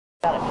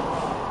Got it. So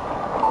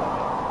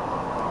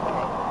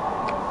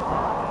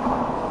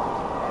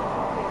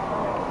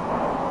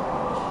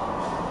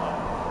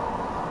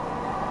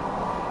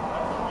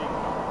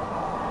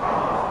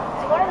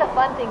one of the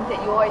fun things that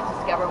you always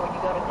discover when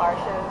you go to car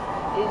shows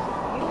is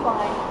you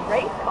find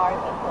race cars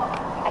that look.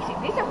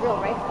 Actually, these are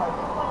real race cars.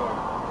 This one is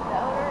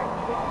the owner,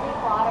 Steve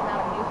Bottom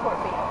out of Newport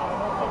Beach, and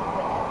this is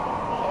the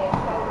SCCA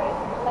Pro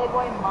Race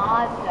Playboy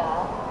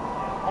Mazda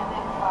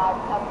MX-5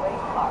 Cup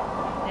race car.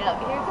 Now,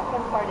 here's the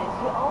fun part: is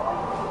you always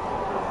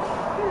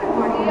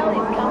see all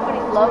these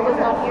companies' logos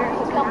on here,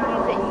 so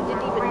companies that you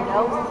didn't even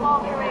know were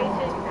following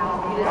races,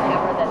 you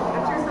discover that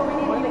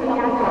one of the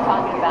companies we're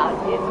talking about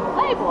is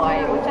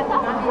Playboy, which I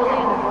thought was really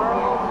in the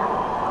world.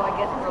 Oh, I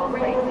guess world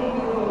racing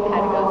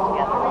kind of goes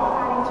together.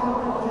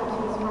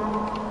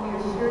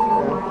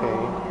 Okay.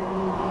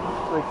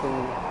 We can.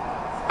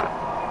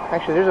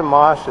 Actually, there's a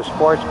Mazda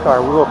sports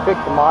car. We will pick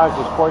the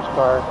Mazda sports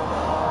car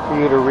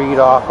for you to read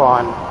off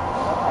on.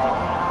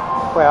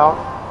 Well,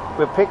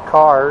 we'll pick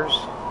cars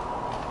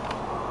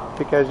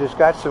because it's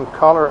got some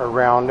color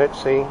around it,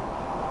 see?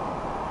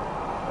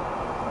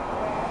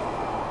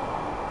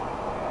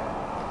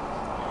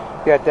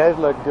 Yeah, it does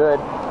look good.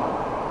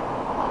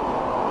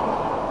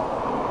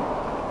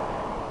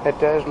 It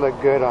does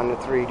look good on the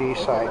 3D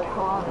side.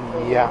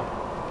 Yeah.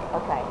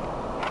 Okay.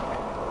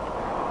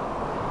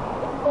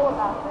 What's cool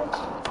about this?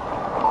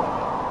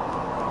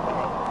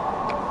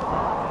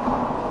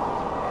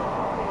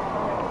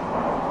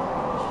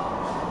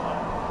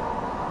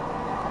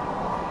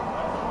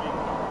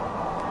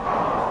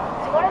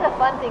 One of the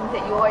fun things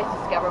that you always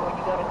discover when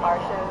you go to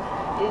car shows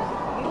is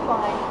you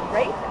find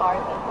race cars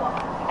that look.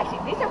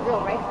 Actually, these are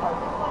real race cars.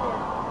 This one is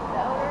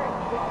the owner,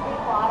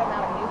 Steve Bottom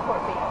out of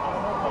Newport Beach,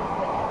 and this is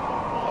the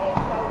SCCA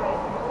Pro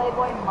Race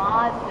Playboy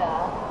Mazda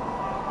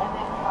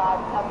MX-5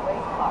 Cup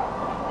race car.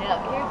 Now,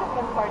 here's the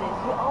fun part: is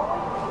you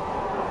always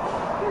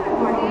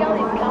see all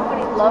these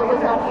companies'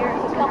 logos on here,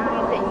 so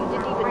companies that you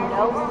didn't even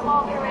know were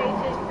following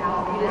races,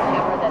 you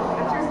discover that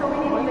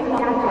one of the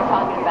companies we're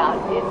talking about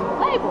is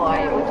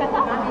Playboy, which I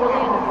thought was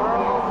really in the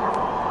world.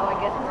 Oh, I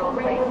guess world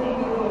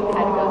racing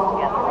kind of goes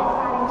together.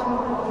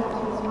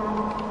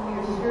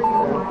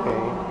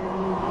 Okay.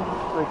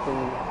 We can.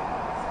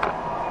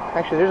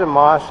 Actually, there's a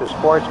Mazda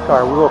sports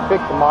car. We will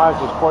pick the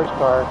Mazda sports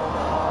car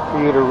for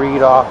you to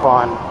read off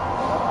on.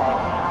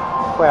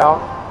 Well,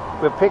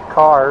 we'll pick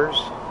cars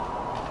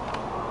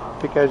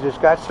because it's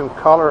got some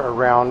color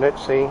around it,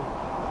 see?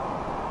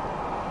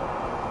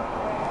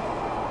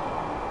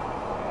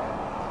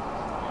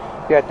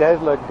 Yeah, it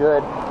does look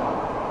good.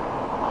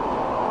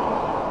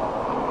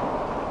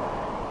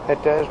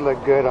 It does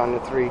look good on the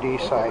 3D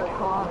side.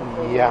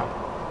 Yeah.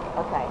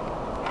 Okay.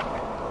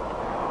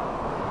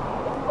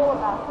 What's cool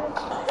about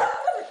this?